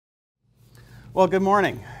Well, good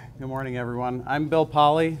morning. Good morning, everyone. I'm Bill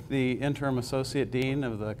Polly, the Interim Associate Dean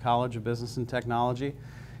of the College of Business and Technology,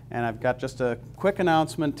 and I've got just a quick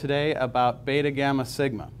announcement today about Beta Gamma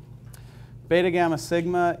Sigma. Beta Gamma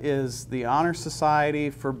Sigma is the Honor Society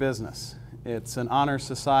for Business. It's an honor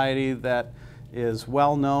society that is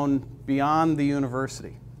well known beyond the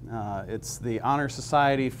university. It's the Honor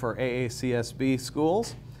Society for AACSB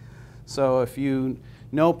schools. So if you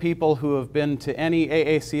know people who have been to any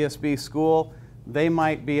AACSB school, they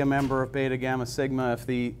might be a member of Beta Gamma Sigma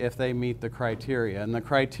if they meet the criteria. And the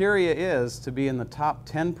criteria is to be in the top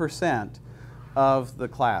 10% of the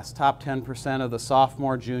class, top 10% of the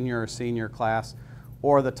sophomore, junior, or senior class,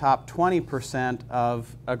 or the top 20%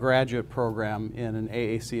 of a graduate program in an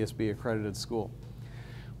AACSB accredited school.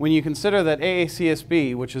 When you consider that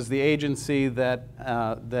AACSB, which is the agency that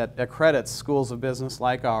accredits schools of business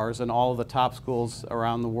like ours and all of the top schools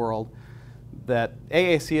around the world, that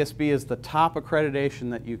AACSB is the top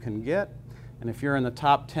accreditation that you can get. And if you're in the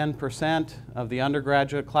top 10% of the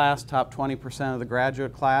undergraduate class, top 20% of the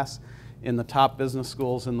graduate class in the top business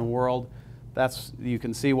schools in the world, you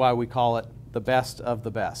can see why we call it the best of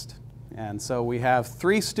the best. And so we have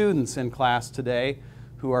 3 students in class today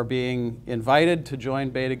who are being invited to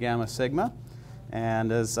join Beta Gamma Sigma.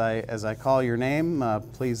 And as I call your name,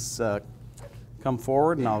 please come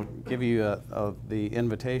forward and I'll give you the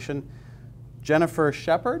invitation. Jennifer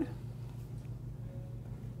Shepard.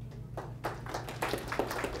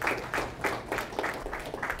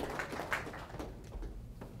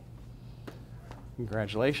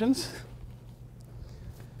 Congratulations.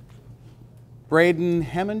 Braden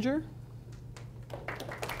Heminger.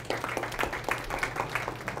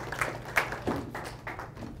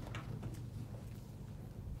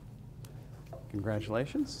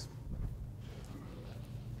 Congratulations.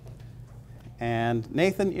 And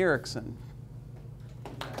Nathan Erickson.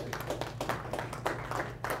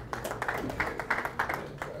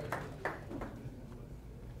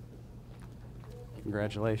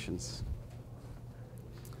 Congratulations.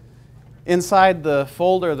 Inside the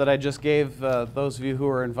folder that I just gave those of you who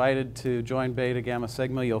are invited to join Beta Gamma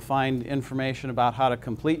Sigma, you'll find information about how to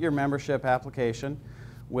complete your membership application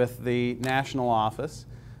with the national office.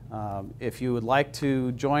 If you would like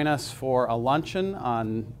to join us for a luncheon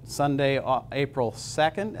on Sunday, April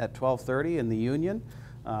 2nd at 12:30 in the Union,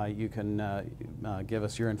 you can give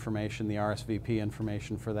us your information, the RSVP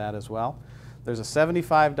information for that as well. There's a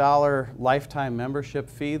 $75 lifetime membership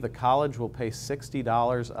fee. The college will pay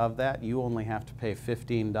 $60 of that. You only have to pay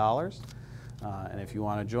 $15. And if you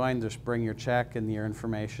want to join, just bring your check and your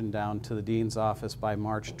information down to the dean's office by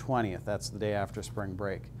March 20th. That's the day after spring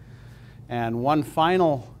break. And one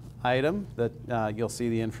final item that you'll see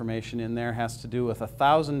the information in there has to do with a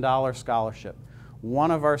 $1,000 scholarship.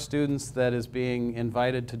 One of our students that is being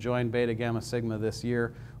invited to join Beta Gamma Sigma this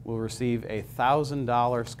year will receive a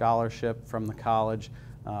 $1,000 scholarship from the college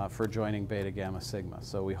for joining Beta Gamma Sigma.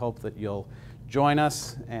 So we hope that you'll join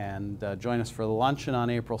us and join us for the luncheon on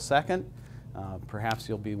April 2nd. Perhaps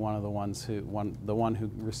you'll be one of the ones the one who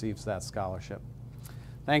receives that scholarship.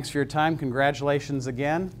 Thanks for your time. Congratulations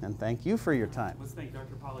again, and thank you for your time. Let's thank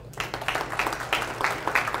Dr. Polly.